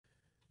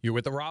You're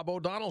with the Rob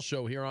O'Donnell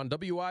Show here on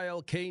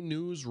WILK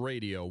News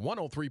Radio,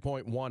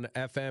 103.1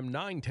 FM,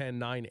 910,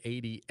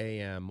 980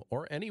 AM,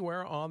 or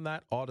anywhere on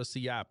that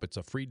Odyssey app. It's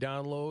a free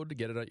download.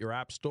 Get it at your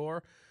app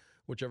store,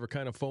 whichever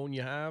kind of phone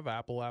you have,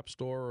 Apple App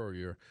Store or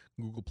your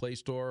Google Play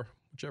Store,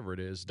 whichever it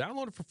is.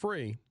 Download it for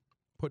free.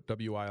 Put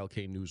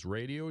WILK News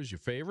Radio as your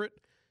favorite,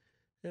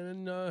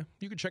 and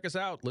you can check us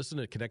out. Listen,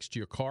 it connects to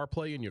your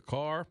CarPlay in your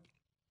car.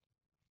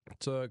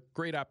 It's a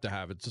great app to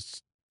have. It's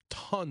just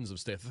tons of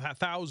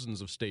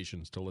thousands of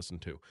stations to listen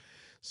to.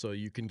 So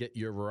you can get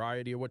your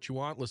variety of what you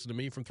want. Listen to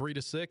me from 3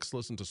 to 6.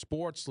 Listen to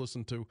sports.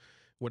 Listen to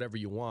whatever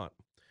you want.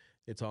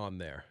 It's on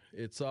there.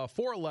 It's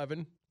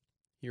 4:11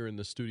 here in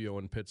the studio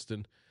in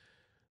Pittston.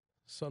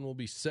 Sun will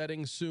be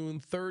setting soon.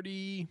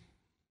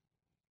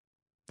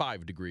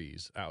 35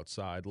 degrees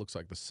outside. Looks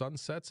like the sun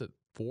sets at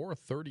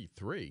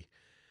 4:33.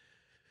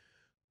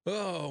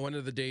 Oh, when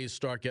do the days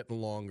start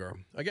getting longer?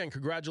 Again,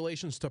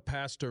 congratulations to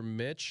Pastor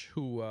Mitch,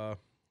 who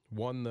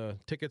won the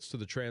tickets to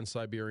the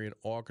Trans-Siberian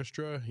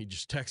Orchestra. He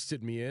just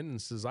texted me in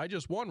and says, I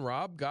just won,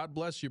 Rob. God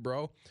bless you,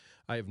 bro.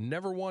 I have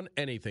never won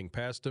anything.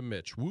 Pastor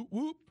Mitch. Whoop,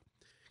 whoop.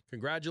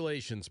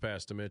 Congratulations,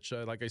 Pastor Mitch.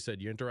 Like I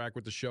said, you interact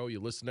with the show.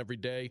 You listen every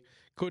day.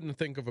 Couldn't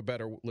think of a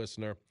better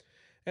listener.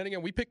 And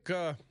again, we pick,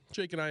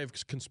 Jake and I have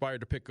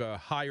conspired to pick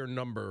higher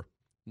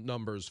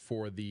numbers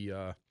for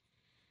the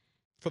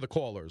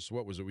callers.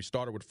 What was it? We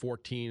started with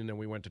 14, and then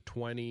we went to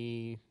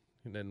 20,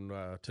 and then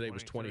today 23.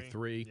 Was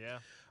 23. Yeah.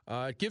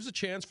 It gives a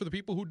chance for the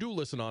people who do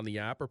listen on the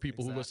app or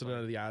people who listen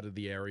out of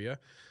the area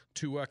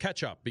to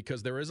catch up,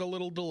 because there is a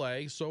little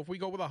delay. So if we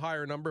go with a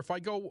higher number, if I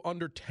go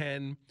under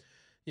 10,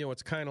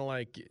 it's kind of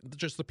like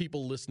just the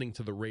people listening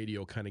to the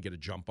radio kind of get a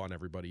jump on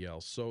everybody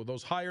else. So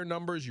those higher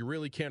numbers, you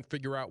really can't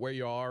figure out where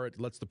you are. It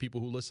lets the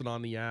people who listen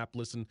on the app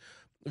listen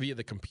via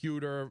the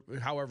computer,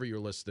 however you're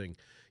listening.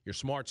 Your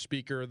smart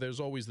speaker,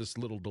 there's always this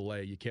little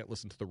delay. You can't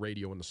listen to the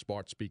radio and the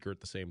smart speaker at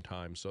the same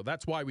time. So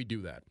that's why we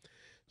do that.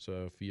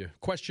 So if you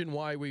question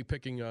why we're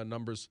picking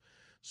numbers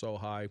so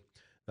high,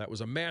 that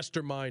was a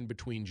mastermind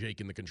between Jake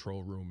in the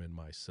control room and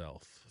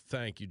myself.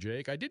 Thank you,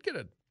 Jake. I did get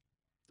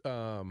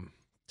a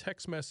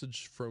text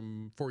message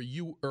for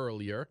you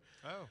earlier.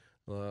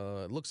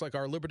 Oh. It looks like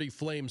our Liberty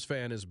Flames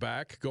fan is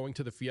back, going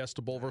to the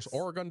Fiesta Bowl versus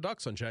Oregon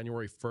Ducks on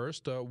January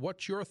 1st.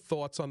 What's your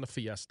thoughts on the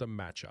Fiesta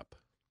matchup?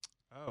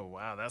 Oh,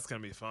 wow, that's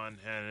going to be fun.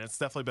 And it's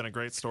definitely been a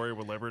great story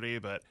with Liberty,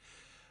 but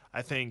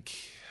I'm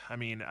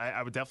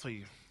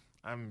definitely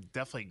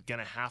going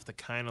to have to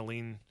kind of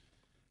lean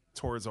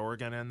towards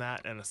Oregon in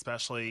that, and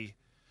especially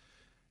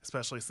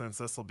since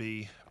this will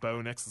be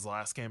Bo Nix's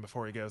last game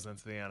before he goes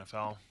into the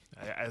NFL.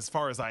 As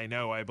far as I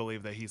know, I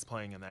believe that he's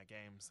playing in that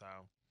game. So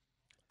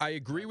I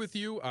agree with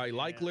you. I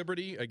like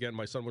Liberty. Again,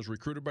 my son was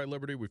recruited by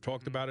Liberty. We've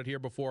talked about it here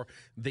before.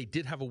 They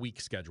did have a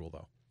weak schedule,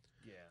 though.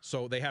 Yeah.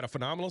 So they had a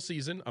phenomenal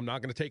season. I'm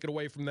not going to take it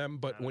away from them,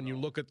 but when you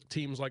look at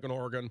teams like an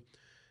Oregon,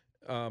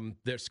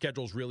 their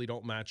schedules really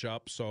don't match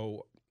up.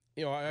 So,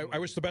 I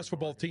wish the best for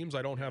both teams.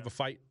 I don't have a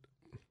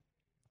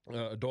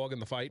dog in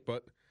the fight,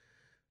 but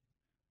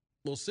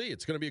we'll see.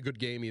 It's going to be a good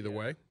game either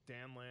way.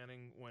 Dan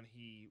Lanning, when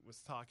he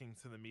was talking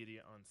to the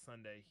media on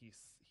Sunday,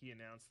 he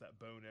announced that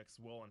Bo Nix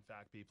will, in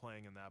fact, be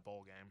playing in that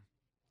bowl game.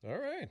 All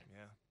right.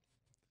 Yeah.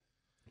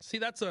 See,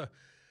 that's a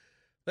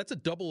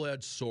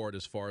double-edged sword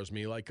as far as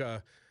me. Like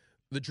the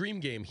Dream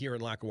Game here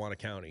in Lackawanna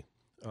County.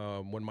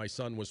 When my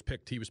son was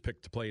picked, he was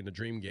picked to play in the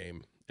Dream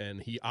Game,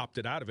 and he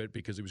opted out of it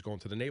because he was going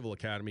to the Naval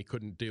Academy,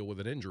 couldn't deal with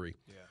an injury.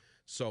 Yeah.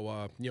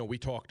 So, we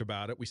talked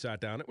about it. We sat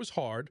down. It was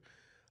hard.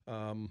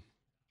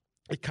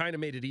 It kind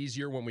of made it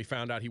easier when we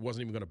found out he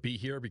wasn't even going to be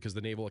here because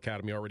the Naval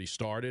Academy already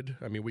started.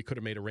 I mean, we could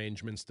have made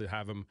arrangements to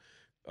have him,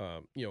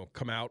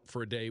 come out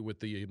for a day with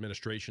the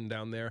administration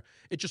down there.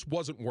 It just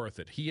wasn't worth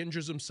it. He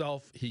injures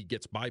himself. He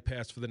gets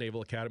bypassed for the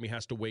Naval Academy,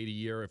 has to wait a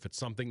year. If it's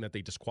something that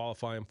they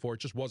disqualify him for, it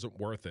just wasn't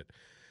worth it.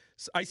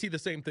 So I see the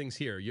same things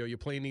here. You're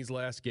playing these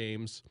last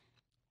games.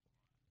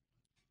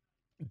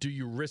 Do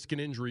you risk an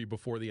injury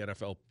before the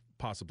NFL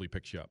possibly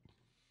picks you up?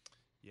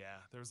 Yeah,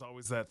 there's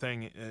always that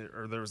thing,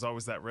 or there's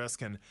always that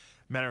risk. And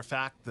matter of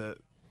fact, the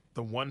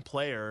one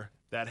player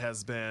that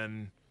has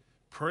been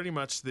pretty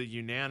much the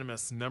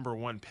unanimous number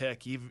one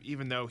pick,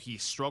 even though he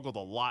struggled a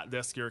lot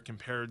this year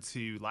compared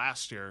to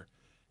last year,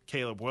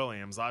 Caleb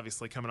Williams,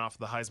 obviously coming off of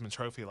the Heisman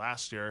Trophy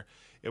last year,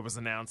 it was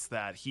announced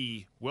that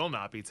he will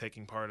not be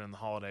taking part in the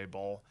Holiday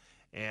Bowl.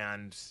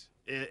 And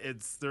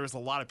there's a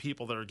lot of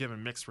people that are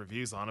giving mixed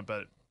reviews on it,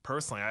 but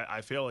personally,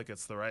 I feel like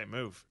it's the right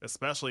move,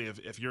 especially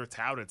if you're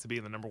touted to be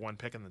the number one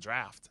pick in the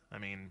draft. I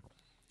mean,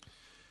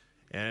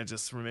 and it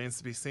just remains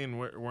to be seen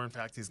where in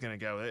fact he's going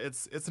to go.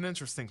 It's an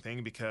interesting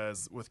thing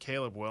because with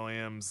Caleb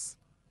Williams,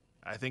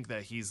 I think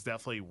that he's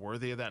definitely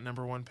worthy of that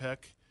number one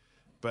pick,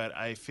 but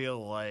I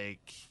feel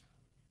like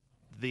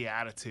the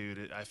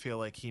attitude, I feel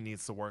like he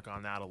needs to work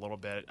on that a little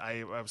bit.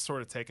 I was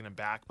sort of taken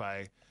aback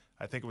by,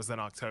 I think it was in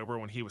October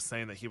when he was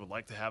saying that he would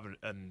like to have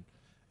an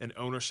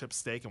ownership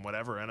stake in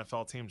whatever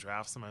NFL team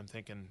drafts him. I'm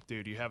thinking,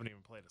 dude, you haven't even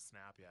played a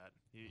snap yet.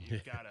 You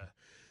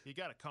You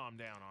got to calm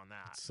down on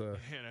that. It's,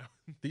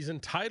 these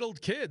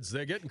entitled kids,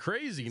 they're getting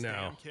crazy These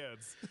now. damn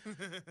kids.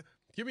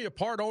 Give me a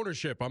part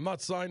ownership. I'm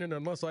not signing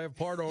unless I have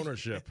part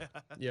ownership.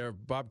 Yeah,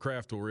 Bob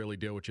Kraft will really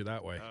deal with you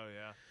that way. Oh,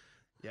 yeah.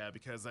 Yeah,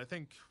 because I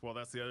think, well,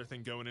 that's the other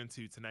thing going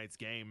into tonight's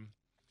game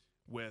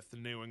with the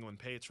New England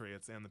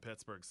Patriots and the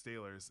Pittsburgh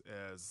Steelers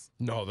is...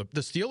 No,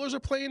 the Steelers are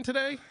playing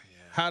today? Yeah.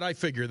 How'd I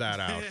figure that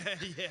out?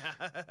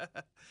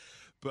 Yeah.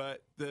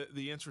 But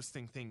the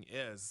interesting thing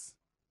is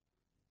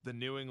the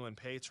New England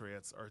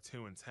Patriots are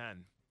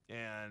 2-10.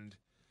 And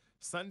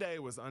Sunday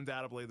was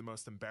undoubtedly the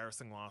most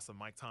embarrassing loss of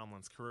Mike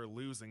Tomlin's career,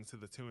 losing to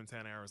the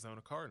 2-10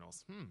 Arizona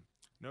Cardinals.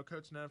 No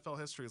coach in NFL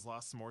history has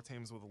lost to more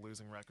teams with a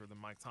losing record than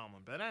Mike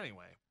Tomlin. But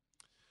anyway,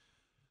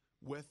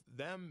 with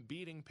them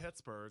beating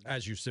Pittsburgh...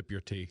 As you sip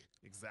your tea.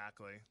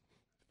 Exactly.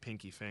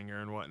 Pinky finger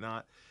and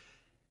whatnot.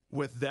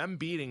 With them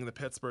beating the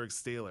Pittsburgh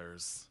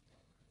Steelers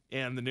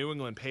and the New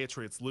England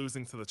Patriots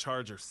losing to the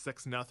Chargers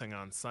 6-0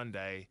 on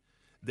Sunday,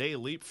 they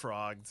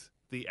leapfrogged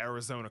the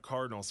Arizona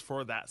Cardinals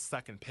for that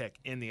second pick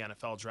in the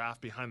NFL draft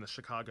behind the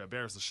Chicago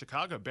Bears. The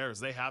Chicago Bears,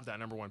 they have that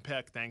number one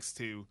pick thanks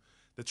to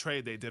the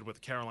trade they did with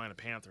the Carolina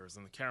Panthers,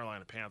 and the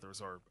Carolina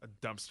Panthers are a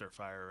dumpster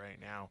fire right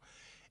now.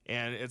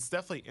 And it's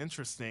definitely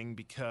interesting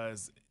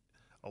because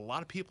a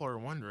lot of people are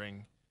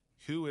wondering,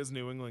 who is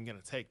New England going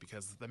to take?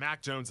 Because the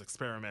Mac Jones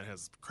experiment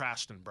has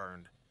crashed and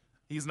burned.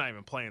 He's not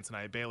even playing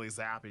tonight. Bailey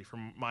Zappi,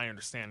 from my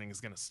understanding, is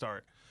going to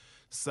start.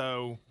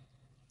 So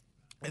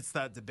it's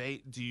that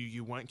debate. Do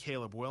you want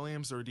Caleb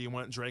Williams or do you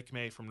want Drake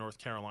May from North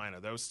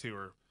Carolina? Those two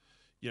are,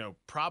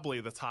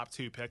 probably the top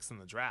two picks in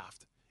the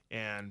draft.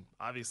 And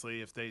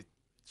obviously, if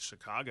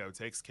Chicago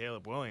takes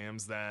Caleb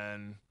Williams,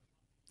 then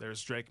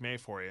there's Drake May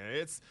for you.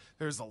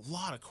 There's a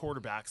lot of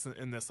quarterbacks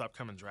in this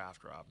upcoming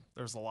draft, Rob.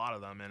 There's a lot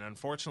of them. And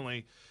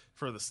unfortunately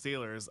for the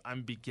Steelers,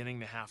 I'm beginning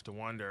to have to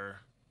wonder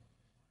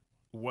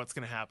what's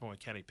going to happen with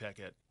Kenny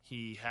Pickett.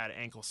 He had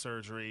ankle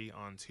surgery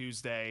on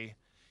Tuesday.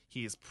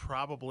 He is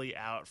probably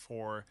out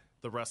for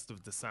the rest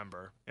of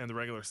December, and the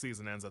regular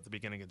season ends at the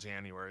beginning of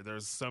January.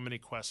 There's so many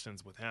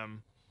questions with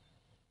him.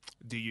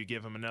 Do you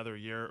give him another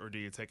year, or do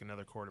you take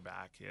another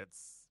quarterback?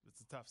 It's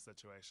a tough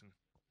situation.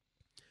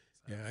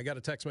 Yeah, I got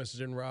a text message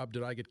in, Rob.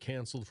 Did I get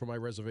canceled for my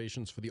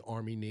reservations for the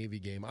Army-Navy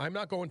game? I'm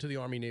not going to the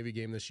Army-Navy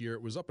game this year.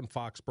 It was up in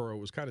Foxborough. It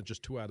was kind of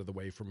just too out of the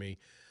way for me.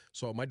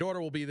 So my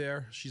daughter will be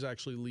there. She's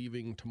actually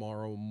leaving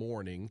tomorrow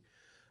morning.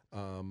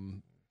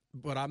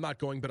 But I'm not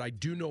going. But I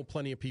do know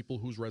plenty of people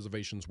whose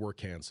reservations were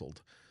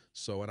canceled.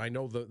 So, and I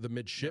know the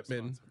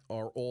midshipmen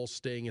are all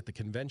staying at the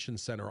convention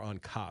center on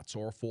cots.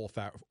 All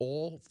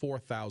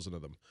 4,000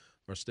 of them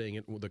are staying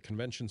at the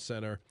convention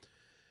center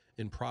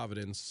in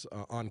Providence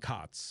on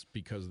cots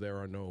because there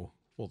are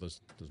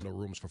there's no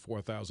rooms for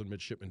 4,000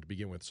 midshipmen to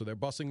begin with. So they're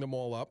bussing them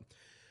all up.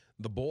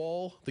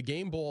 The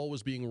game ball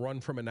was being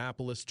run from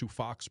Annapolis to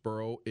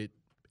Foxborough. It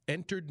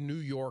entered New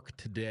York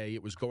today.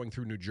 It was going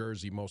through New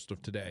Jersey most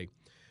of today.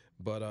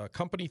 But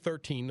Company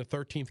 13, the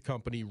 13th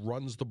company,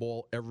 runs the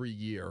ball every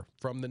year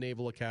from the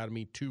Naval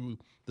Academy to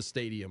the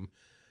stadium.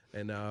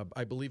 And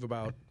I believe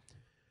about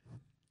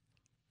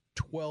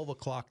 12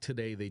 o'clock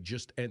today, they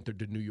just entered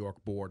the New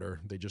York border.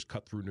 They just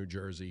cut through New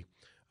Jersey.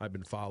 I've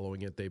been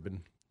following it. They've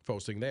been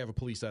posting. They have a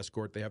police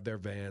escort. They have their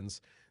vans.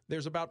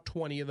 There's about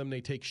 20 of them.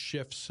 They take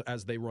shifts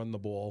as they run the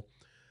ball.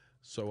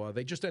 So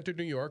they just entered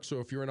New York.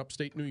 So if you're in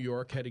upstate New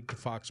York heading to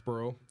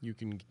Foxborough, you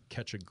can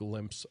catch a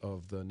glimpse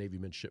of the Navy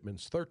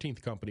Midshipmen's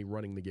 13th Company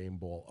running the game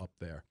ball up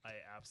there. I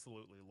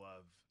absolutely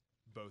love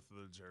both of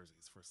the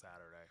jerseys for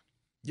Saturday.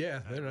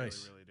 Yeah, they're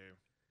nice. I really do.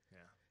 Yeah.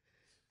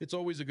 It's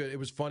always it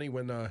was funny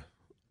when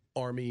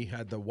Army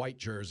had the white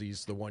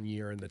jerseys the one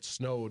year and it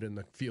snowed and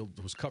the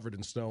field was covered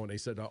in snow. And they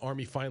said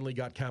Army finally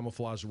got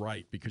camouflage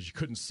right because you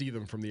couldn't see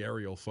them from the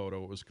aerial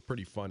photo. It was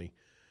pretty funny.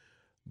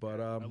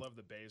 But I love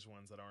the beige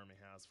ones that Army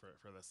has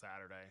for the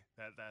Saturday.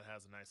 That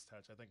has a nice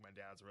touch. I think my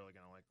dad's really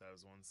going to like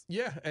those ones.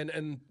 Yeah,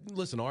 and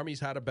listen, Army's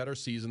had a better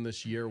season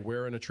this year.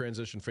 We're in a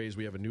transition phase.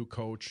 We have a new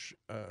coach.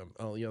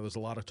 There's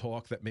a lot of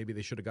talk that maybe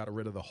they should have got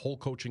rid of the whole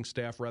coaching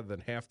staff rather than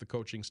half the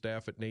coaching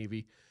staff at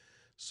Navy.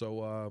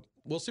 So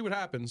we'll see what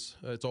happens.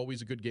 It's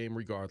always a good game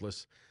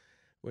regardless.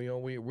 We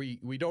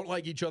don't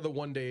like each other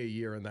one day a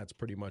year, and that's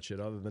pretty much it.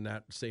 Other than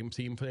that, same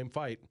team, same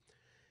fight.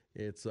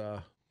 It's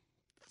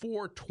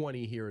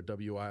 4:20 here at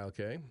WILK.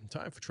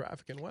 Time for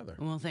traffic and weather.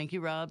 Well, thank you,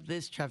 Rob.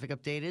 This traffic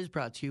update is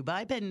brought to you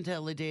by Penn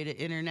Teledata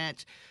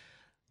Internet.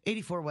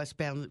 84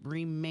 westbound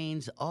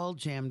remains all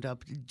jammed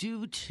up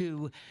due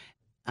to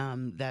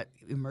that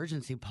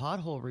emergency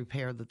pothole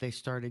repair that they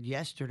started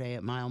yesterday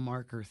at mile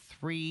marker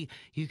 3.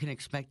 You can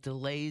expect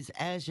delays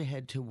as you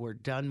head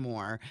toward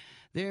Dunmore.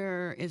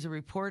 There is a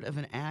report of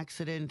an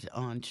accident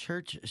on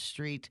Church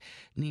Street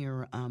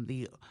near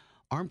the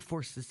Armed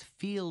Forces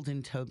Field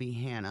in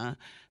Tobyhanna.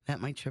 That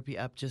might trip you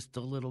up just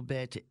a little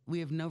bit. We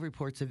have no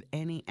reports of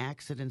any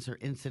accidents or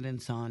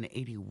incidents on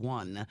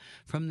 81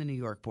 from the New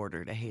York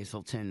border to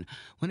Hazleton.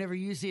 Whenever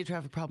you see a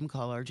traffic problem,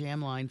 call our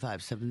jam line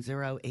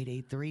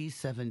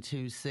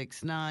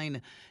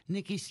 570-883-7269.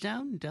 Nikki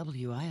Stone,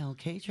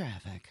 WILK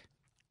Traffic.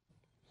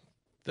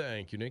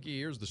 Thank you, Nikki.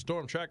 Here's the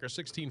Storm Tracker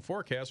 16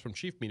 forecast from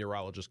Chief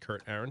Meteorologist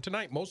Kurt Aaron.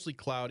 Tonight, mostly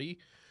cloudy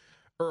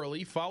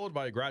early, followed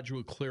by a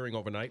gradual clearing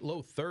overnight,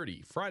 low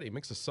 30. Friday,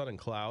 mix of sun and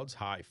clouds,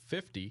 high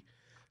 50.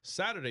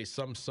 Saturday,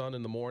 some sun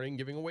in the morning,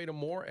 giving way to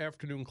more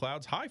afternoon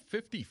clouds, high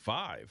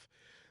 55.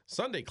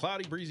 Sunday,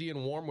 cloudy, breezy,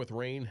 and warm with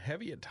rain,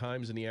 heavy at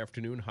times in the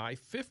afternoon, high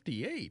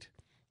 58.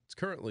 It's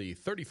currently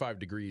 35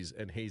 degrees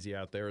and hazy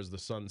out there as the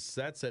sun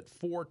sets at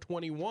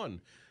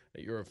 4:21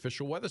 at your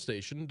official weather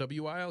station,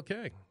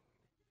 WILK.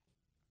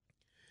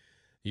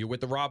 You're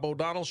with the Rob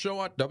O'Donnell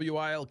Show at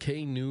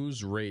WILK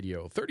News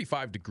Radio.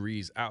 35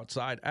 degrees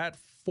outside at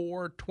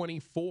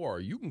 4:24.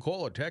 You can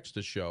call or text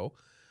the show,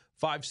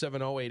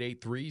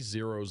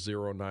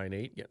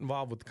 570-883-0098. Get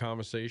involved with the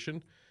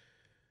conversation.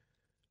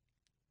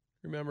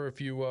 Remember, if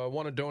you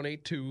want to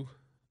donate to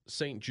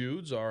St.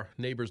 Jude's, our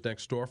neighbors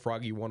next door,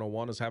 Froggy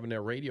 101 is having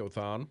their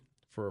radiothon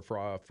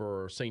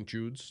for St.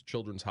 Jude's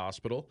Children's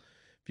Hospital.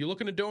 If you're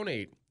looking to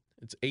donate,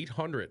 it's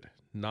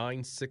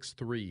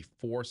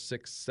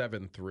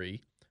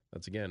 800-963-4673.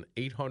 That's, again,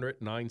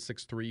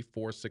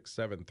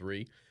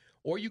 800-963-4673.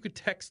 Or you could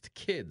text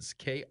KIDS,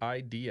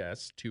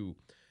 K-I-D-S, to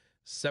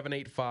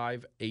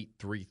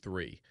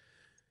 785-833.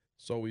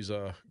 It's always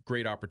a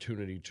great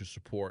opportunity to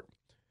support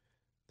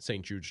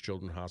St. Jude's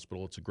Children's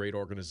Hospital. It's a great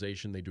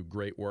organization. They do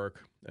great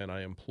work, and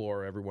I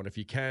implore everyone, if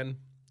you can,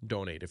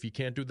 donate. If you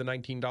can't do the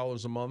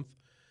 $19 a month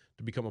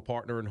to become a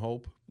partner in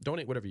Hope,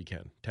 donate whatever you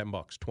can. $10,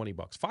 $20,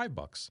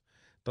 $5.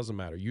 Doesn't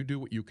matter. You do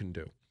what you can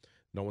do.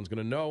 No one's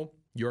going to know.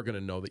 You're going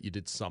to know that you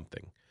did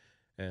something.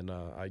 And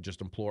I just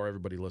implore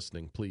everybody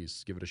listening,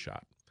 please give it a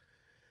shot.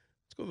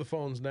 Let's go to the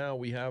phones now.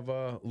 We have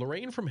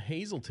Lorraine from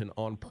Hazleton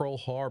on Pearl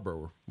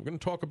Harbor. We're going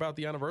to talk about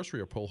the anniversary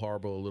of Pearl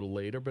Harbor a little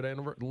later, but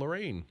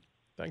Lorraine,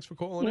 thanks for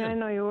calling in. Yeah, I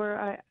know you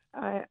were.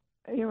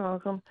 You're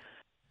welcome.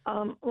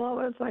 Well,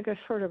 it was like a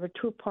sort of a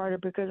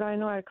two-parter because I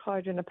know I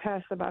called you in the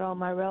past about all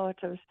my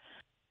relatives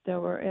that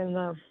were in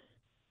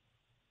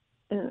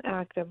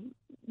active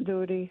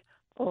duty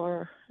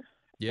or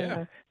in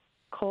the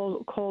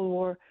Cold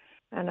War,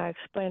 and I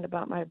explained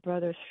about my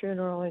brother's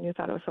funeral, and you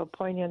thought it was so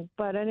poignant.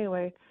 But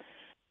anyway,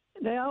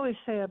 they always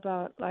say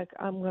about, like,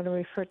 I'm going to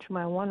refer to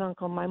my one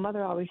uncle. My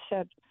mother always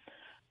said,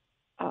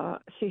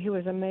 he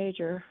was a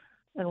major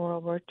in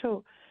World War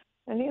II,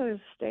 and he was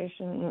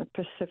stationed in the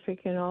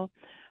Pacific,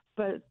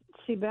 But,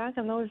 see, back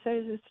in those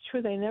days, it's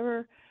true, they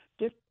never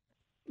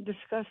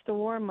discussed the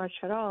war much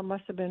at all. It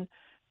must have been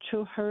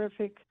too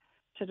horrific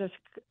to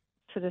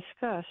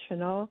discuss,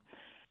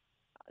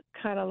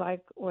 kind of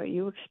like what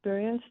you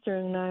experienced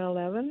during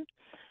 9/11.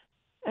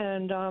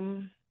 And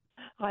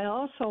I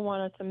also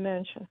wanted to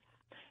mention,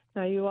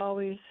 now you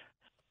always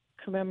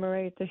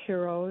commemorate the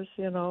heroes,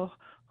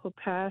 who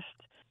passed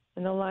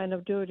in the line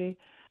of duty.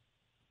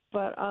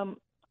 But I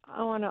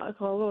want to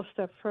go a little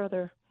step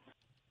further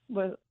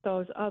with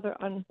those other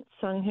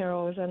unsung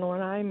heroes. And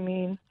what I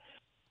mean,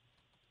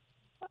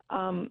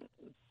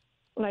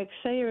 like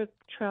say you're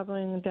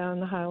traveling down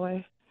the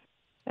highway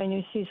and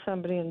you see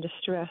somebody in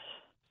distress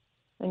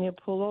and you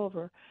pull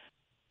over.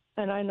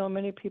 And I know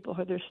many people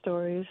heard their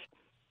stories.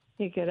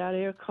 You get out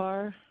of your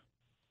car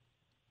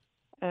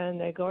and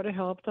they go to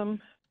help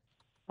them.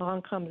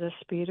 Along comes a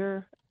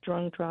speeder,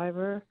 drunk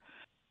driver,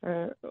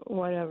 or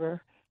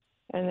whatever,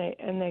 and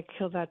they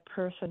kill that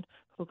person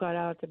who got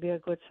out to be a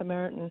good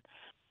Samaritan.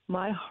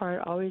 My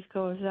heart always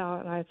goes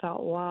out, and I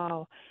thought,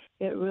 wow,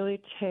 it really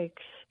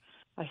takes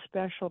a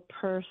special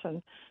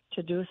person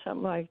to do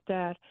something like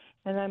that.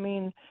 And I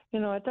mean,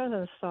 it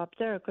doesn't stop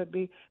there. It could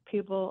be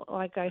people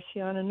like I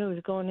see on the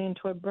news going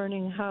into a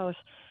burning house.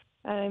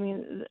 And I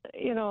mean,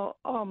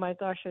 oh my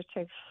gosh, it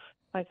takes,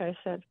 like I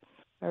said,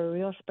 a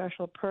real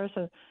special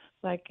person.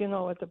 Like,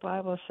 what the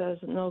Bible says,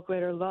 no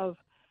greater love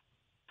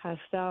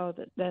hast thou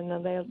than to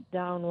lay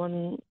down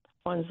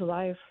one's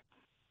life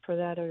for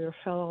that of your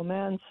fellow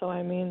man. So,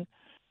 I mean,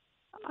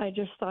 I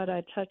just thought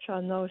I'd touch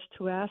on those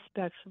two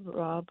aspects,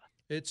 Rob.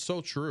 It's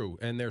so true,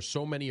 and there's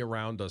so many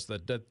around us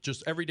that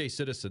just everyday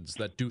citizens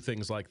that do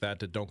things like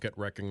that don't get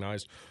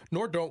recognized,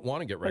 nor don't want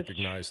to get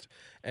recognized.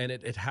 And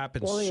it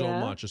happens so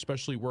much,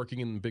 especially working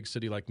in a big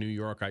city like New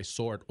York. I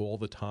saw it all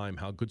the time,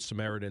 how Good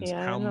Samaritans,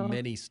 how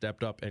many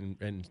stepped up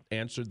and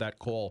answered that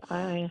call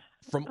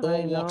from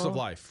all walks of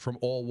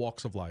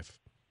life,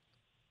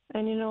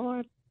 And you know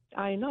what?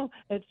 I know.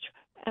 And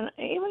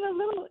even a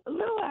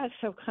little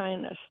acts of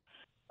kindness,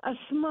 a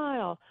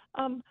smile.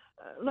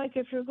 Like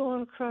if you're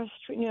going across the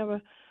street and you have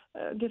a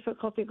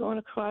difficulty going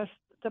across,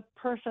 the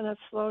person that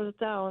slows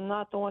down,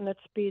 not the one that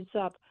speeds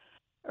up.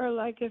 Or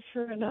like if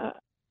you're in a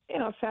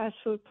fast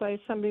food place,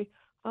 somebody,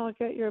 I'll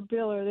get your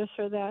bill or this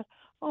or that.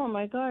 Oh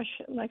my gosh,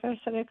 like I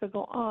said, I could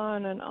go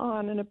on,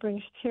 and it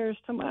brings tears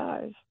to my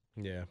eyes.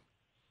 Yeah.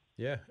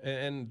 Yeah,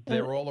 and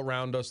they're all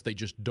around us. They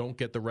just don't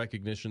get the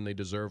recognition they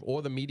deserve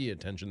or the media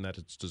attention that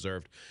it's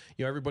deserved.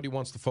 Everybody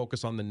wants to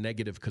focus on the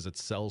negative because it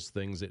sells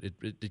things.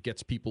 It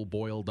gets people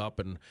boiled up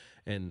and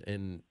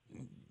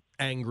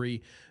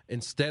angry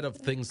instead of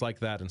things like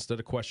that, instead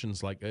of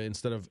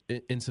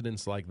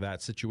incidents like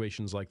that,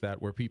 situations like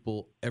that where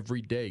people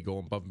every day go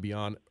above and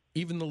beyond,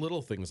 even the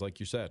little things like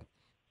you said.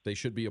 They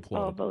should be Oh,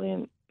 applauded.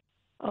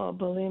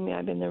 believe me,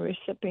 I've been the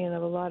recipient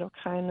of a lot of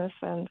kindness,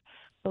 and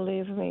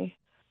believe me,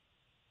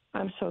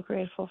 I'm so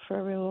grateful for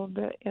every little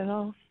bit, you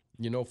know.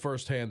 You know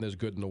firsthand there's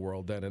good in the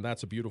world then, and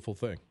that's a beautiful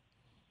thing.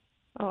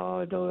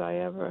 Oh, do I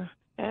ever.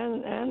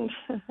 And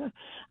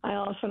I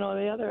also know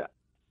the other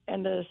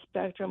end of the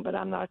spectrum, but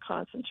I'm not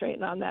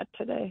concentrating on that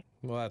today.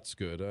 Well, that's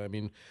good. I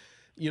mean,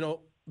 you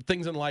know,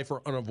 things in life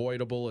are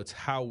unavoidable. It's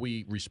how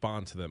we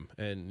respond to them.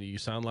 And you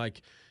sound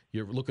like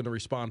you're looking to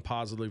respond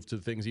positively to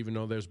things, even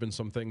though there's been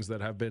some things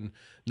that have been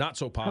not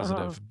so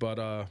positive.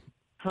 But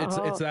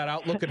it's that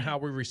outlook and how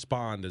we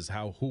respond is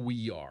who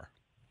we are.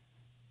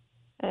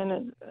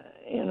 And,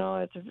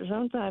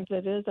 sometimes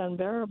it is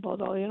unbearable,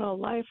 though. You know,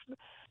 life,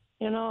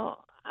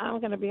 I'm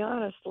going to be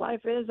honest,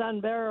 life is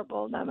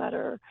unbearable no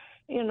matter,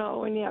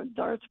 when you have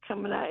darts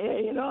coming at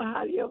you,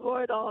 how do you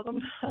avoid all of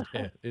them?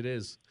 Yeah, it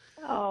is.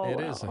 Oh, it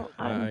is.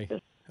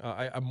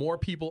 More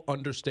people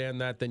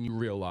understand that than you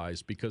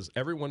realize because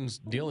everyone's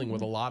dealing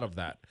with a lot of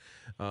that.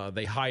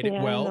 They hide it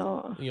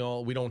well.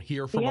 We don't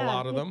hear from a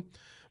lot of them,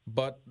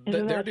 but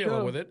they're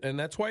dealing with it. And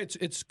that's why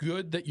it's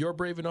good that you're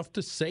brave enough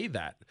to say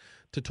that,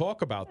 to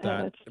talk about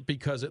that,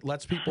 because it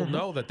lets people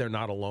know that they're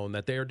not alone,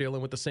 that they are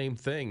dealing with the same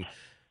thing.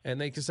 And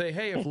they can say,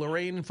 hey, if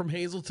Lorraine from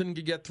Hazleton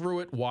could get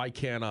through it, why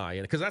can't I?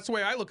 Because that's the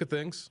way I look at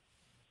things.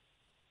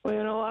 Well,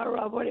 you know what,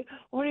 Rob,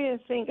 what do you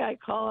think? I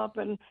call up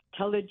and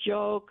tell a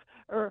joke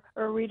or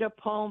read a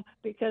poem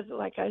because,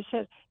 like I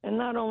said, it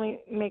not only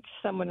makes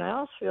someone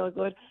else feel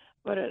good,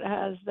 but it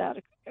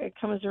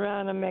comes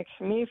around and makes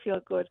me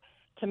feel good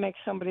to make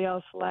somebody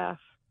else laugh.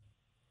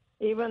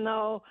 Even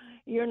though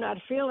you're not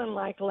feeling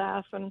like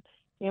laughing,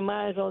 you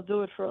might as well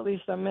do it for at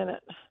least a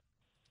minute.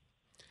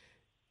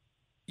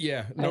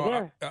 Yeah,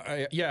 no,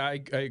 I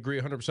agree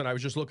 100%. I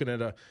was just looking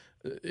at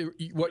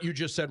what you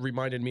just said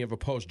reminded me of a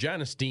post.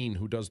 Janice Dean,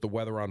 who does the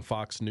weather on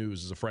Fox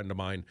News, is a friend of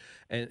mine,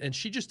 and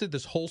she just did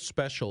this whole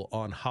special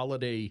on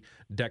holiday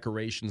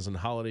decorations and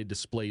holiday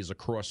displays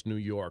across New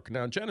York.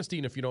 Now, Janice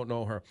Dean, if you don't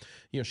know her,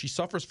 she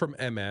suffers from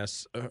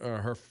MS.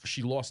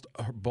 She lost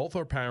both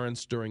her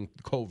parents during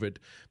COVID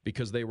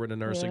because they were in a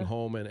nursing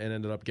home and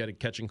ended up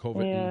catching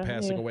COVID and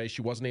passing away.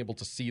 She wasn't able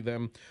to see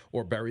them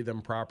or bury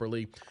them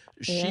properly.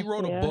 She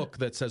wrote a book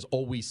that says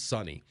Always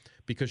Sunny,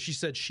 because she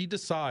said she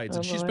decides,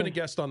 and she's been a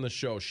guest on the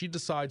show, she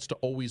decides to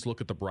always look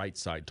at the bright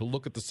side, to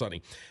look at the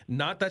sunny.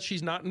 Not that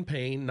she's not in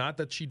pain, not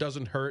that she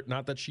doesn't hurt,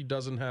 not that she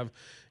doesn't have,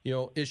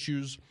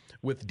 issues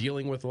with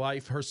dealing with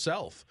life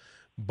herself,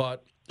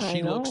 but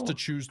she looks to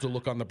choose to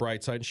look on the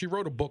bright side. And she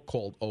wrote a book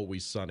called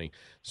Always Sunny.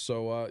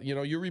 So,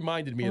 you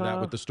reminded me of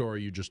that with the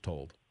story you just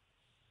told.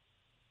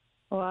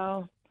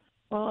 Wow.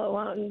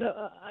 Well,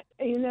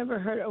 you never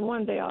heard.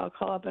 One day I'll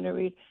call up and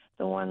read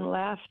the one,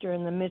 Laughter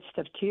in the Midst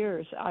of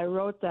Tears. I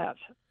wrote that.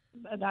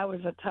 That was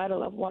the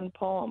title of one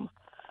poem.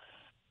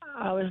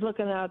 I was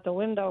looking out the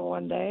window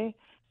one day,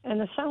 and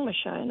the sun was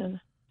shining,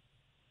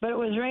 but it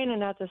was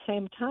raining at the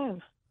same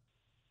time.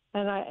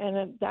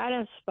 And that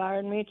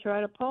inspired me to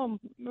write a poem,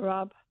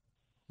 Rob.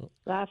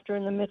 Laughter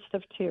in the Midst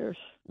of Tears.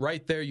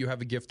 Right there, you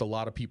have a gift a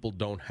lot of people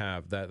don't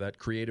have, that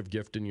creative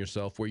gift in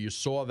yourself where you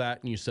saw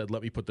that and you said,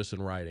 let me put this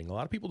in writing. A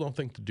lot of people don't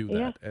think to do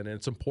that, and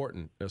it's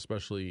important,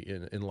 especially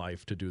in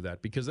life, to do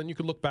that, because then you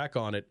can look back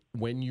on it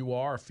when you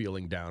are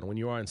feeling down, when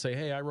you are, and say,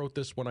 hey, I wrote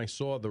this when I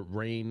saw the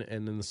rain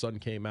and then the sun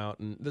came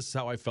out, and this is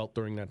how I felt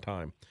during that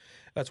time.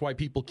 That's why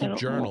people keep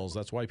journals.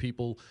 That's why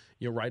people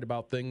write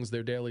about things,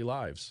 their daily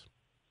lives.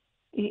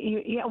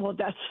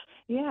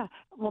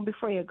 Well,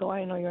 before you go,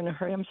 I know you're in a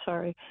hurry. I'm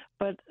sorry.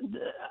 But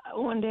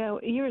one day,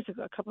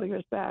 a couple of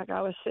years back,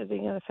 I was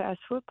sitting in a fast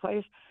food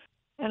place,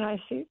 and I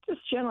see this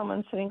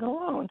gentleman sitting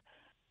alone.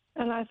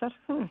 And I thought,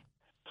 So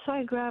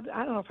I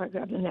don't know if I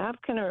grabbed a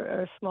napkin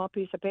or a small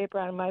piece of paper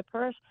out of my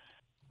purse,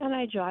 and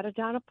I jotted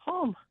down a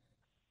poem.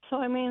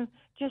 So,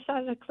 just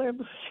out of the clear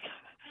blue sky.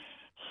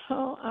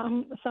 So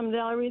someday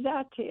I'll read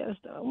that to you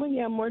when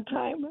you have more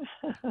time.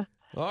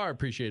 Well, I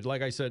appreciate it.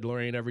 Like I said,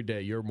 Lorraine, every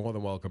day you're more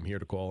than welcome here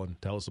to call and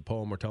tell us a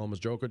poem or tell them a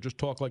joke or just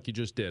talk like you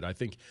just did. I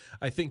think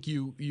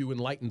you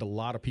enlightened a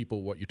lot of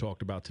people what you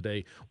talked about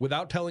today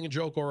without telling a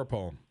joke or a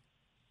poem.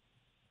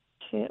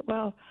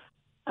 Well,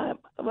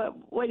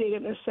 what are you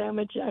going to say? I'm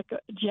a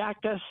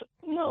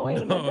No,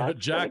 wait a minute.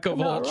 Jack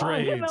of all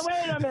trades.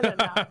 Wait a minute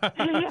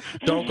now.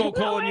 Don't go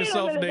calling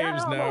yourself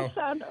names now.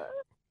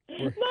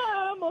 No,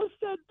 I almost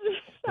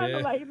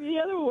sounded like the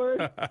other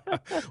word.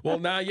 Well,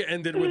 now you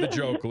ended with a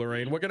joke,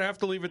 Lorraine. We're going to have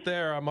to leave it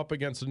there. I'm up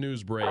against a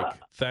news break.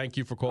 Thank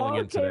you for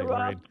calling in today, Rob,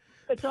 Lorraine.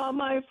 It's all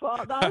my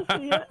fault. I'll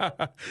see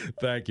you.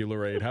 Thank you,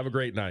 Lorraine. Have a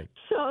great night.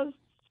 So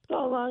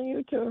long,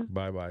 you too.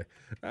 Bye-bye.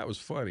 That was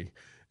funny.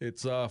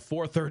 It's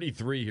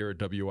 4:33 here at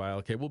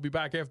WILK. We'll be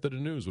back after the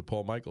news with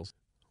Paul Michaels.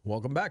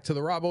 Welcome back to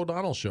the Rob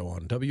O'Donnell Show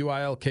on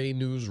WILK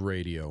News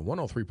Radio,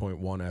 103.1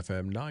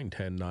 FM,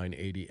 910,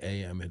 980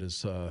 AM. It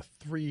is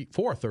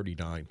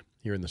 4:39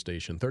 here in the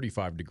station,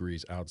 35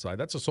 degrees outside.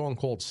 That's a song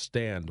called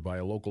Stand by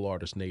a local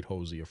artist, Nate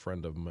Hosey, a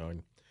friend of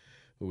mine,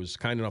 who was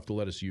kind enough to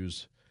let us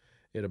use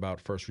it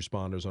about first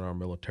responders and our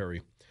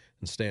military.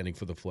 and standing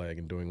for the flag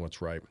and doing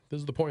what's right. This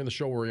is the point of the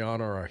show where we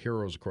honor our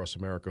heroes across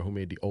America who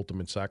made the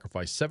ultimate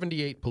sacrifice.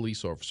 78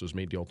 police officers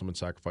made the ultimate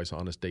sacrifice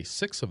on this day,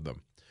 6 of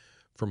them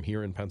from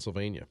here in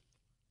Pennsylvania.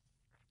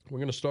 We're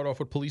going to start off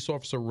with Police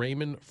Officer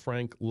Raymond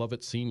Frank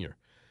Lovett Sr.,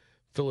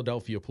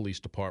 Philadelphia Police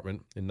Department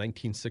in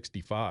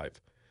 1965.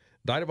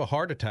 Died of a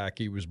heart attack.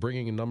 He was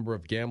bringing a number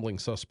of gambling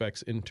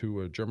suspects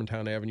into a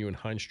Germantown Avenue and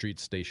Haynes Street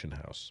Station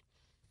House.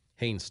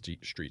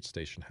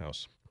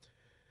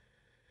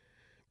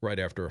 Right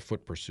after a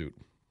foot pursuit.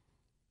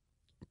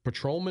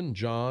 Patrolman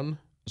John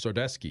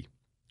Zardeski,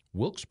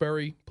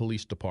 Wilkes-Barre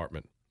Police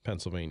Department,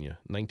 Pennsylvania,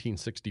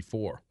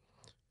 1964.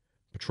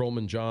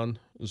 Patrolman John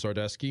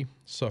Zardeski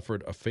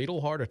suffered a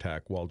fatal heart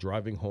attack while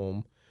driving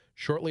home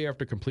shortly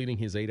after completing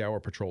his 8-hour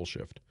patrol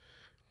shift.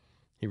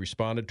 He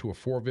responded to a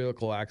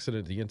 4-vehicle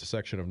accident at the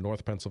intersection of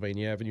North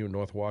Pennsylvania Avenue and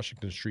North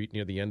Washington Street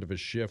near the end of his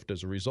shift.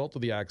 As a result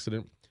of the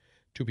accident,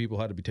 2 people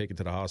had to be taken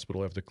to the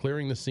hospital. After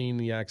clearing the scene of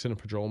the accident,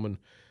 Patrolman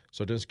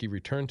Zardeski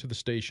returned to the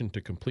station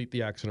to complete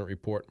the accident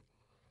report,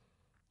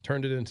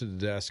 turned it into the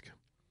desk,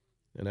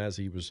 and as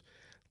he was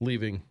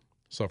leaving,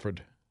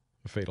 suffered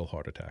a fatal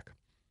heart attack.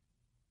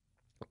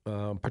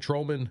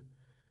 Patrolman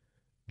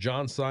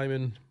John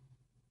Simon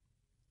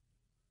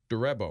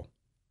Durebo,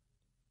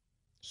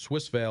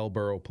 Swissvale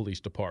Borough Police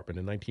Department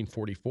in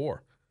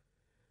 1944,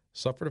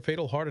 suffered a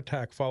fatal heart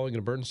attack following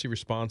an emergency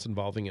response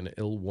involving an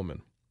ill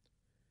woman.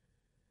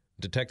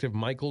 Detective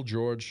Michael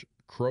George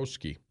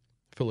Krosky,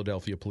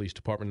 Philadelphia Police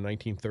Department in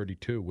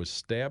 1932, was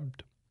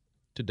stabbed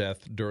to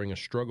death during a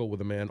struggle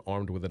with a man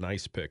armed with an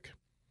ice pick.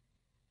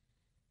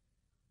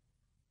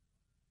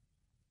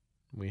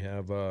 We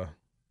have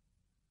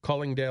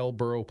Collingdale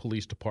Borough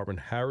Police Department,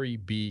 Harry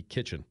B.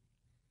 Kitchen.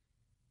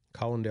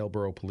 Collingdale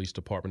Borough Police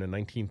Department in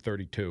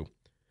 1932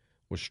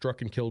 was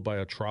struck and killed by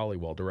a trolley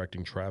while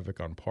directing traffic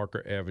on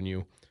Parker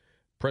Avenue,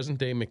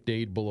 present-day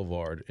McDade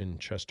Boulevard in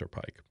Chester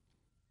Pike.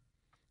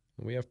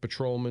 And we have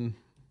Patrolman...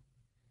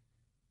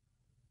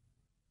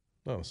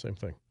 Oh, same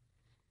thing.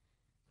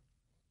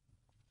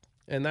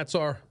 And that's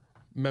our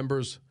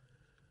members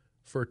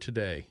for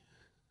today.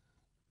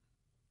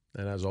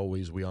 And as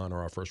always, we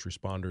honor our first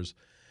responders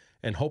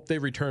and hope they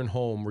return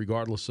home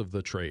regardless of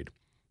the trade.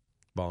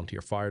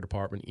 Volunteer fire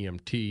department,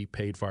 EMT,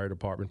 paid fire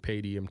department,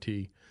 paid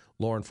EMT,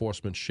 law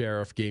enforcement,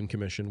 sheriff, game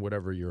commission,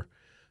 whatever you're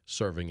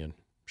serving in,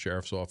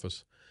 sheriff's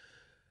office.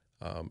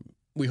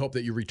 We hope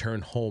that you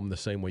return home the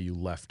same way you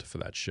left for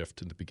that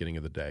shift in the beginning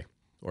of the day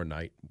or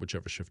night,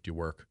 whichever shift you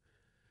work.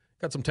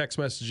 Got some text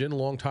message in. A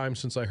long time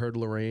since I heard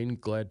Lorraine.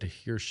 Glad to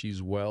hear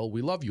she's well.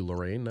 We love you,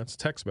 Lorraine. That's a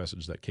text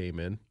message that came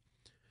in.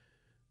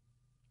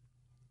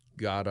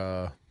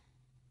 Got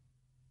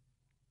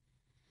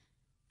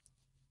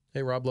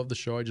Hey, Rob, love the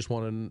show. I just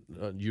wanted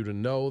you to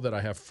know that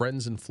I have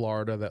friends in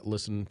Florida that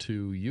listen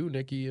to you,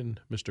 Nikki, and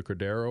Mr.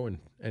 Cordero,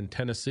 and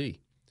Tennessee.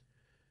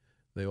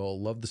 They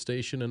all love the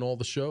station and all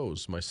the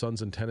shows. My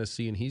son's in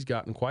Tennessee, and he's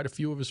gotten quite a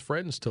few of his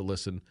friends to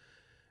listen,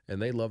 and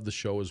they love the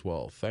show as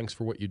well. Thanks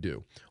for what you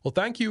do. Well,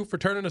 thank you for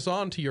turning us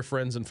on to your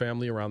friends and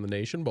family around the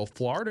nation, both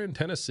Florida and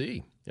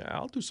Tennessee. Yeah,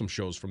 I'll do some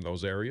shows from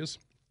those areas,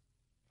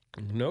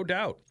 no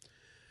doubt.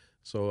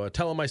 So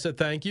tell them I said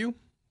thank you.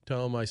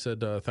 Tell them I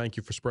said thank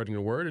you for spreading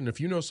the word. And if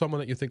you know someone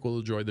that you think will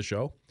enjoy the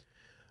show,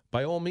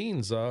 by all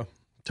means, tell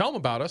them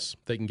about us.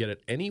 They can get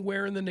it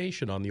anywhere in the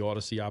nation on the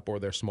Odyssey app or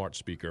their smart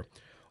speaker,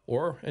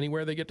 or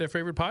anywhere they get their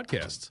favorite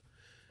podcasts.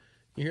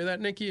 You hear that,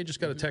 Nikki? I just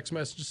got a text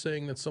message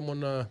saying that someone,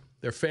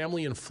 their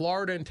family in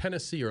Florida and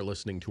Tennessee are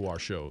listening to our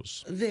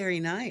shows. Very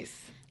nice.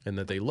 And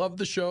that they love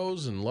the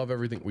shows and love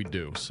everything we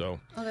do.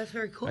 So, oh, that's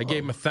very cool. I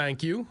gave them a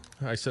thank you.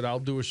 I said, I'll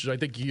do a show. I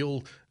think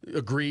you'll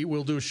agree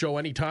we'll do a show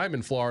anytime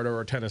in Florida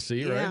or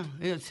Tennessee, right?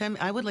 Yeah.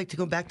 I would like to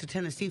go back to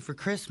Tennessee for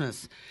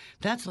Christmas.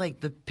 That's like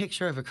the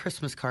picture of a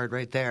Christmas card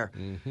right there.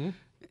 Mm-hmm.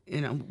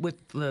 You know,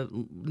 with the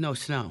no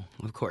snow,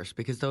 of course,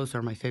 because those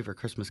are my favorite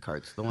Christmas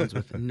cards, the ones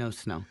with no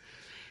snow.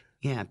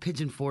 Yeah,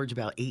 Pigeon Forge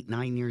about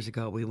 8-9 years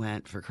ago we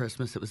went for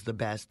Christmas. It was the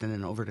best. And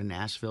then over to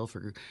Nashville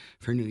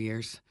for New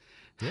Year's.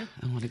 Yeah.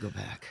 I want to go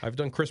back. I've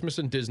done Christmas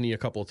in Disney a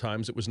couple of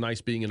times. It was nice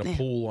being in a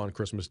pool on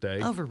Christmas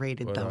Day.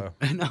 Overrated, though.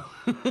 I know.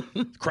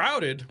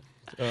 Crowded.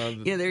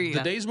 Yeah, there you go.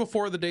 The days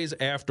before, the days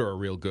after are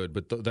real good,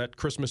 but that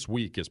Christmas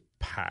week is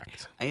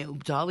packed.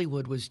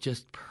 Dollywood was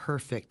just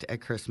perfect at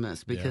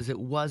Christmas because it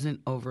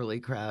wasn't overly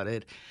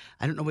crowded.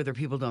 I don't know whether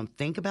people don't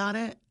think about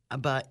it,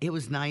 but it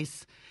was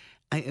nice.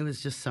 It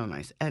was just so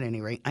nice. At any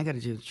rate, I got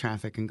to do the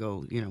traffic and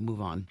go, move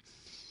on.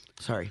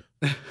 Sorry.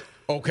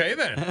 Okay,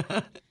 then.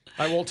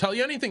 I won't tell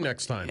you anything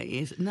next time.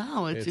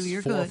 No,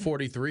 you're good. It's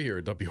 4:43 here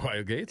at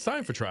WIOK. It's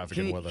time for traffic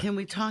and weather. Can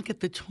we talk at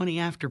the 20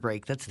 after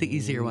break? That's the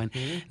easier one.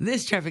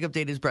 This traffic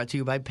update is brought to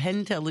you by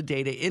Penn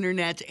Teledata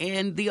Internet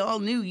and the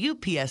all-new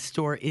UPS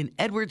store in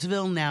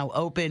Edwardsville, now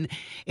open.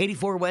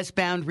 84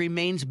 westbound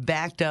remains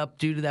backed up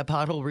due to that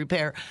pothole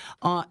repair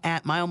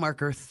at mile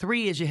marker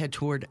 3 as you head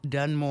toward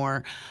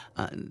Dunmore.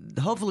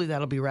 Hopefully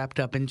that'll be wrapped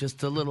up in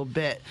just a little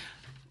bit.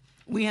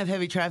 We have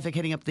heavy traffic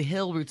heading up the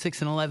hill, Route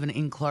 6 and 11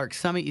 in Clark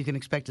Summit. You can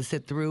expect to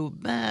sit through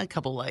a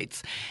couple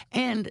lights.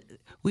 And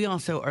we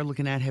also are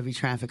looking at heavy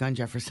traffic on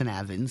Jefferson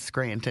Ave in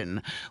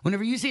Scranton.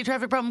 Whenever you see a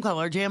traffic problem, call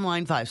our jam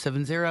line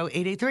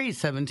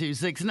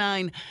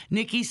 570-883-7269.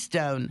 Nikki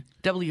Stone,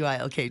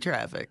 WILK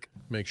Traffic.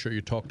 Make sure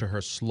you talk to her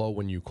slow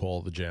when you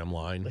call the jam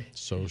line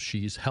so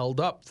she's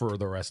held up for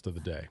the rest of the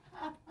day.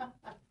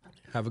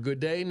 Have a good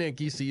day,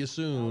 Nikki. See you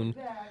soon.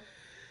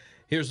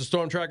 Here's the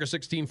Storm Tracker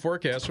 16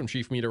 forecast from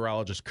Chief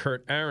Meteorologist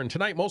Kurt Aaron.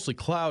 Tonight, mostly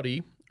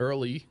cloudy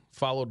early,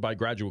 followed by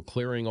gradual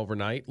clearing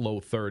overnight, low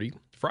 30.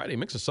 Friday,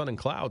 mix of sun and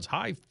clouds,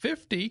 high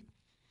 50.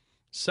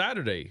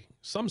 Saturday,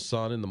 some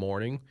sun in the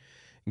morning,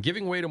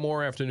 giving way to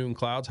more afternoon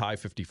clouds, high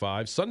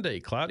 55. Sunday,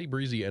 cloudy,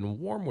 breezy, and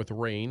warm with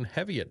rain,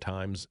 heavy at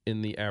times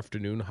in the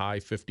afternoon, high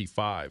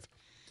 55.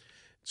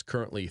 It's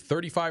currently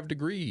 35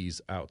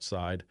 degrees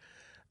outside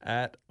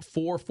at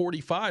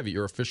 4:45 at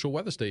your official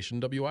weather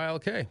station,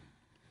 WILK.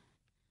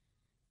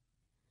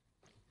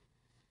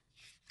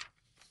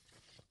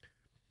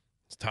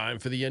 Time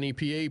for the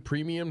NEPA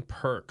Premium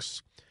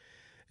Perks.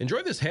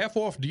 Enjoy this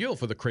half-off deal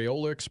for the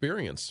Crayola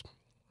experience.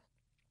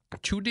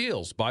 2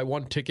 deals. Buy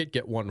 1 ticket,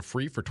 get 1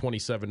 free for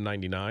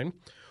 $27.99.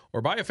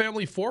 Or buy a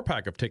family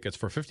 4-pack of tickets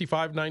for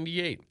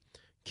 $55.98.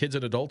 Kids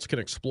and adults can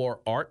explore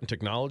art and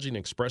technology and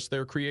express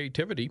their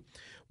creativity.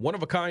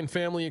 One-of-a-kind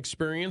family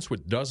experience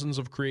with dozens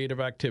of creative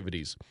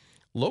activities.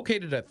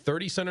 Located at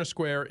 30 Center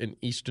Square in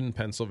Easton,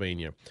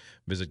 Pennsylvania.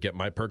 Visit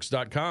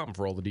GetMyPerks.com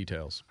for all the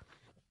details.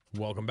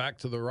 Welcome back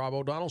to the Rob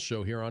O'Donnell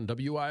Show here on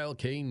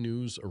WILK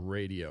News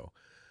Radio.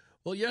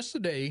 Well,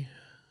 yesterday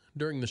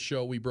during the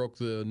show, we broke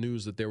the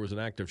news that there was an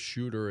active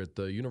shooter at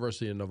the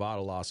University of Nevada,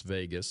 Las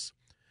Vegas.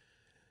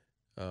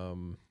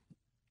 And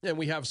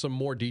we have some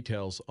more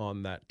details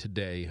on that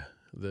today.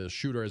 The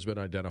shooter has been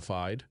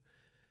identified.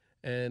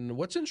 And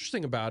what's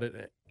interesting about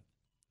it,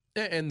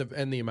 and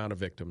the amount of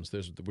victims,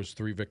 there was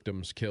 3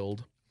 victims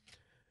killed.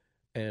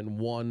 And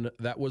 1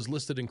 that was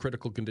listed in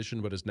critical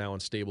condition but is now in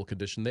stable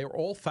condition. They were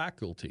all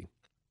faculty.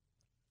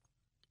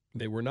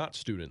 They were not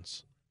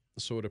students.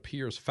 So it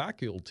appears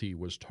faculty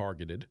was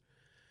targeted.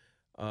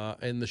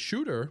 And the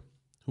shooter,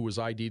 who was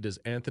ID'd as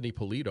Anthony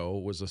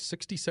Polito, was a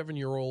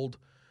 67-year-old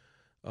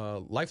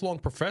lifelong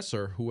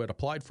professor who had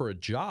applied for a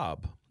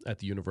job at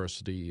the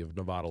University of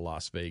Nevada,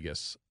 Las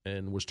Vegas,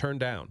 and was turned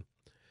down.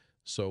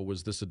 So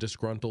was this a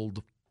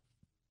disgruntled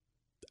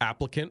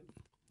applicant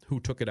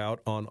who took it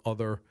out on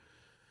other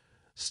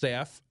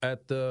staff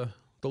at the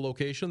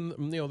location?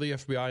 The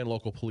FBI and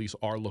local police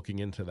are looking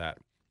into that.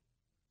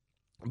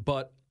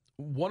 But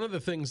one of the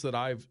things that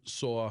I've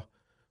saw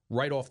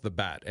right off the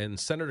bat, and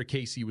Senator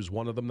Casey was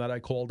one of them that I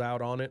called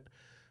out on it,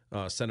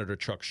 Senator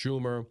Chuck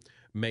Schumer,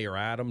 Mayor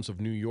Adams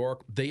of New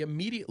York, they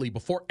immediately,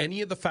 before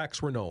any of the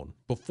facts were known,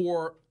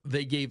 before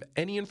they gave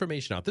any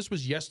information out, this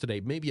was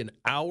yesterday, maybe an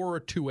hour or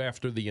 2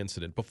 after the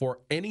incident, before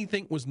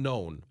anything was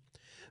known,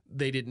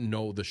 they didn't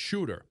know the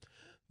shooter,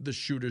 the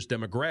shooter's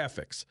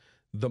demographics,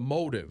 the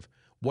motive,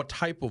 what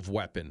type of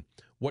weapon,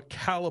 what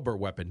caliber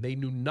weapon. They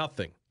knew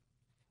nothing.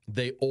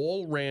 They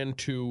all ran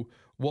to,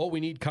 well, we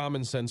need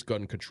common sense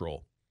gun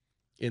control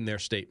in their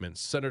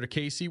statements. Senator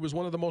Casey was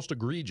one of the most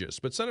egregious,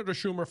 but Senator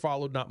Schumer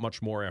followed not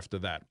much more after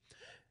that.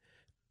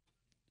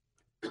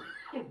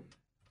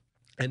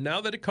 And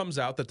now that it comes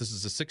out that this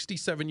is a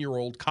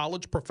 67-year-old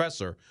college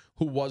professor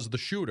who was the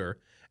shooter,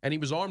 and he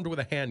was armed with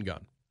a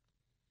handgun.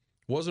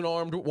 Wasn't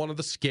armed with one of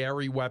the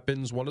scary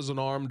weapons. One isn't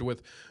armed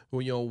with,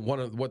 one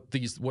of what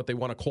they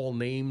want to call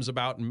names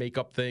about and make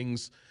up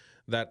things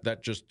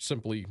that just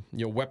simply,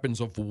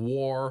 weapons of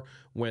war,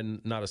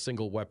 when not a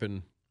single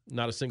weapon,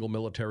 not a single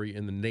military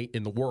in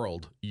the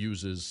world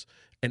uses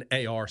an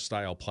AR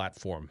style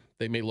platform.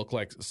 They may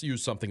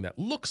use something that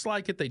looks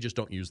like it. They just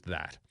don't use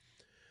that.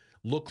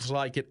 Looks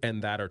like it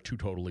and that are 2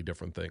 totally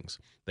different things.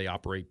 They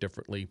operate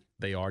differently.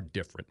 They are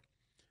different.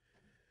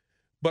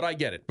 But I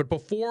get it. But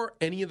before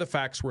any of the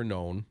facts were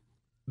known,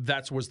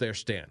 that was their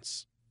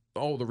stance.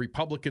 Oh, the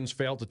Republicans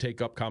failed to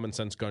take up common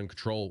sense gun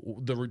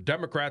control. The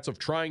Democrats have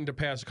trying to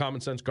pass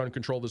common sense gun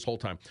control this whole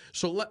time.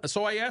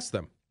 So I asked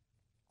them,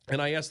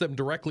 and I asked them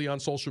directly on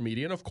social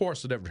media, and of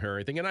course, they never heard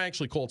anything. And I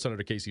actually called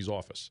Senator Casey's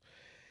office.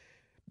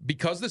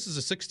 Because this is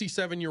a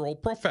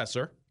 67-year-old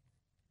professor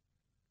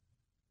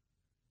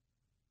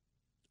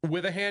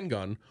with a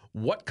handgun,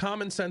 what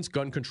common sense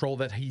gun control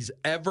that he's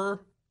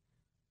ever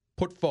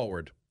put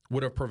forward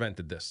would have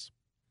prevented this?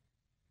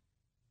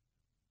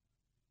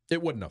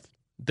 It wouldn't have.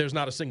 There's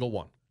not a single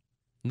one.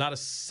 Not a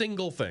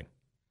single thing.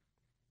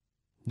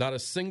 Not a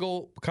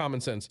single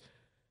common sense,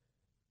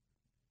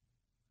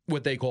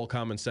 what they call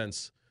common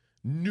sense,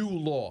 new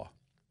law.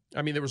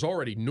 I mean, there was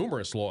already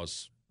numerous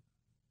laws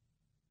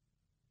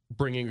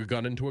bringing a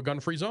gun into a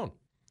gun-free zone.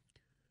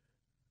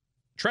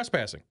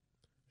 Trespassing,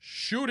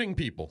 shooting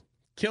people,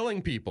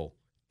 killing people,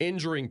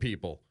 injuring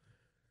people,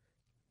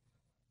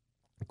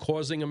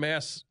 causing a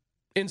mass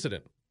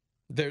incident.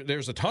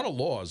 There's a ton of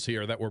laws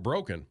here that were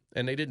broken,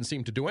 and they didn't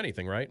seem to do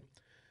anything, right?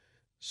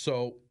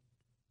 So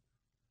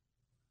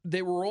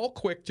they were all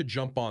quick to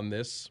jump on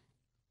this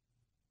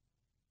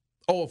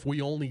oh, if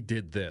we only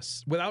did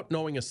this, without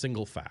knowing a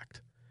single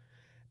fact.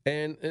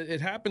 And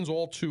it happens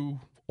all too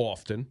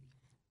often.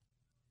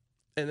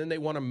 And then they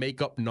want to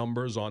make up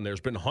numbers on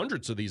there's been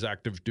hundreds of these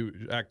active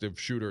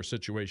shooter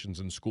situations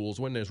in schools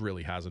when there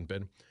really hasn't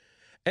been.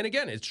 And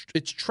again,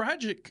 it's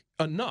tragic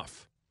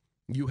enough.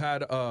 You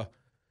had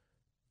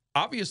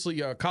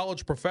obviously a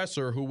college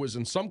professor who was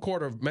in some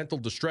sort of mental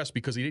distress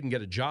because he didn't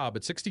get a job.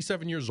 At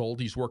 67 years old,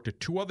 he's worked at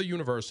 2 other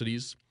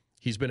universities.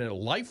 He's been a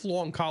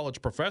lifelong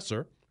college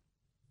professor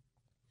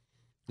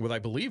with, I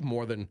believe,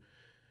 more than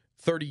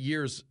 30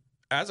 years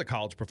as a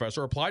college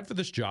professor, applied for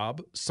this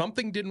job.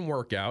 Something didn't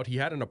work out. He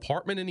had an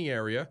apartment in the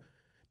area,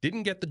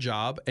 didn't get the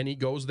job, and he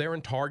goes there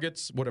and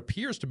targets what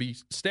appears to be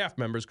staff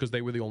members because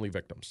they were the only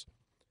victims.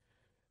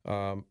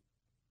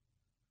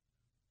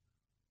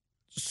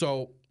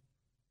 So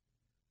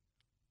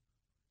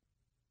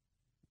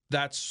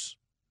that's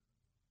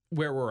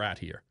where we're at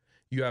here.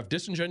 You have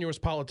disingenuous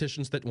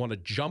politicians that want to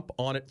jump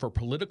on it for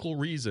political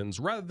reasons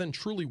rather than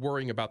truly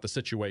worrying about the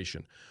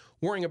situation.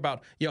 Worrying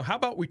about, how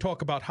about we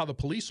talk about how the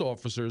police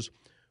officers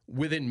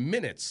within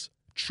minutes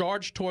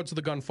charged towards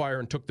the gunfire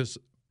and took this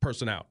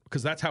person out,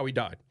 because that's how he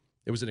died.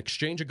 It was an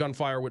exchange of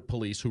gunfire with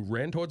police who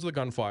ran towards the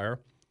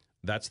gunfire.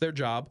 That's their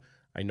job.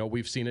 I know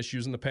we've seen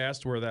issues in the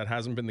past where that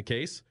hasn't been the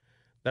case.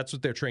 That's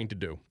what they're trained to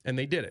do, and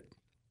they did it.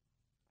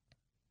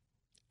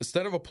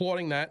 Instead of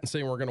applauding that and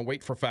saying we're going to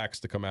wait for facts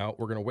to come out,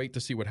 we're going to wait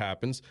to see what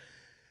happens,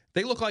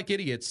 they look like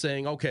idiots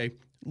saying, okay,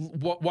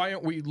 why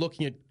aren't we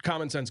looking at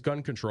common sense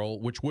gun control,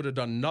 which would have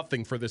done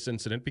nothing for this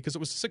incident because it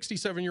was a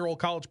 67-year-old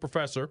college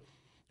professor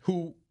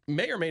who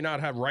may or may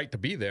not have right to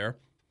be there.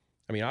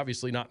 I mean,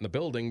 obviously not in the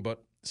building,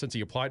 but since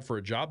he applied for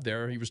a job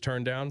there, he was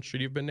turned down. Should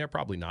he have been there?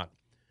 Probably not.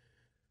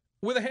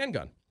 With a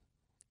handgun.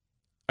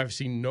 I've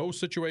seen no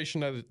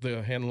situation that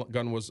the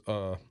handgun was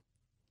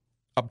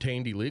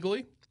obtained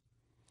illegally.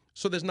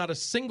 So there's not a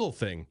single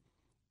thing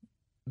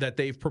that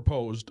they've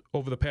proposed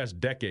over the past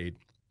decade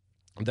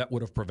that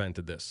would have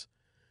prevented this.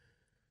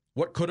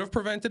 What could have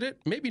prevented it?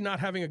 Maybe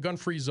not having a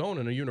gun-free zone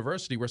in a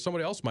university where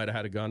somebody else might have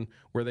had a gun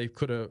where they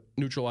could have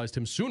neutralized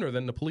him sooner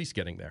than the police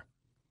getting there.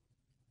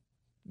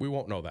 We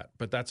won't know that,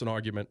 but that's an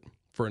argument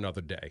for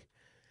another day.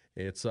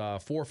 It's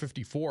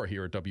 4:54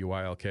 here at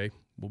WILK.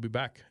 We'll be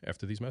back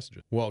after these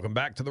messages. Welcome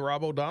back to the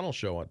Rob O'Donnell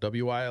Show on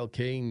WILK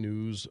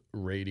News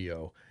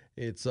Radio.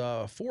 It's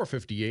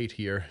 4:58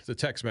 here. It's a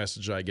text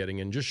message I'm getting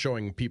in, just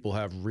showing people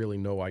have really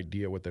no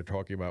idea what they're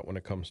talking about when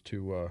it comes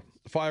to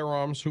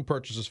firearms, who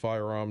purchases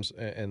firearms,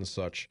 and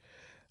such.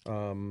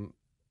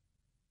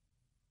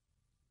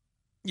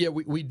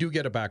 We do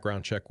get a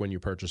background check when you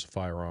purchase a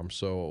firearm.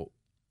 So,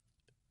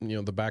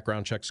 the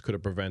background checks could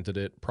have prevented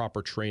it.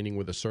 Proper training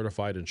with a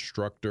certified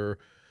instructor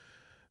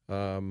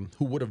who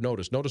would have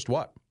noticed. Noticed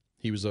what?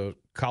 He was a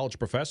college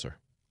professor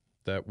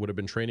that would have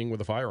been training with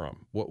a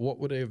firearm. What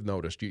would they have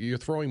noticed? You're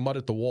throwing mud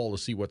at the wall to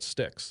see what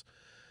sticks.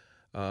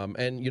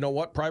 And you know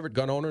what? Private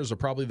gun owners are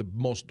probably the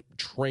most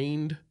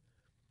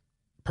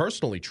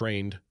personally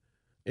trained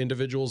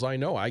individuals I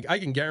know. I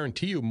can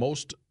guarantee you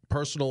most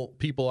personal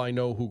people I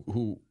know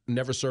who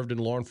never served in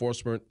law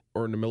enforcement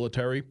or in the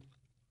military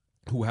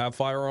who have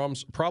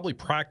firearms probably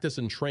practice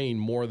and train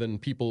more than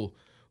people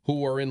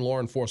who are in law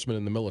enforcement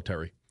in the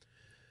military.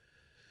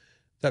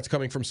 That's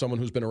coming from someone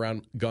who's been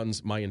around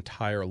guns my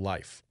entire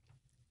life.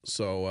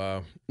 So,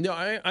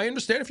 I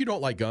understand if you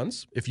don't like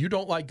guns. If you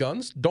don't like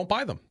guns, don't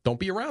buy them. Don't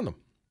be around them.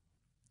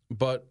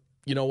 But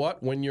you know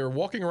what? When you're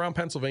walking around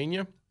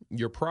Pennsylvania,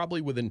 you're probably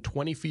within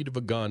 20 feet of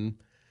a gun.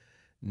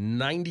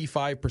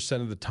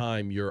 95% of the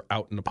time, you're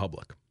out in the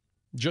public.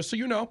 Just so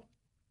you know,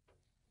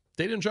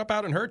 they didn't jump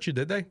out and hurt you,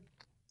 did they?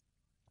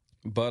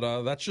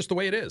 But that's just the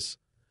way it is.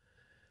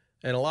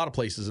 And a lot of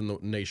places in the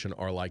nation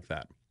are like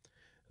that.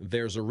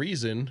 There's a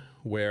reason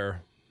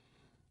where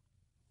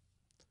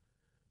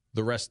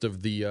the rest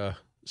of the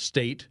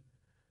state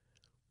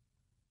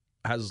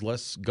has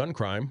less gun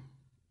crime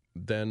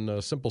than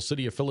a simple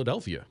city of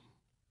Philadelphia,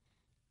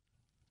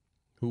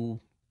 who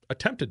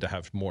attempted to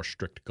have more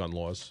strict gun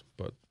laws,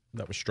 but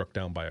that was struck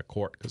down by a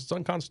court because it's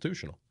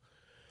unconstitutional.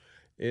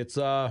 It's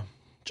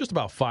just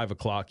about 5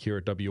 o'clock here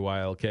at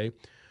WILK.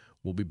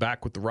 We'll be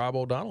back with the Rob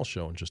O'Donnell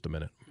Show in just a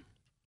minute.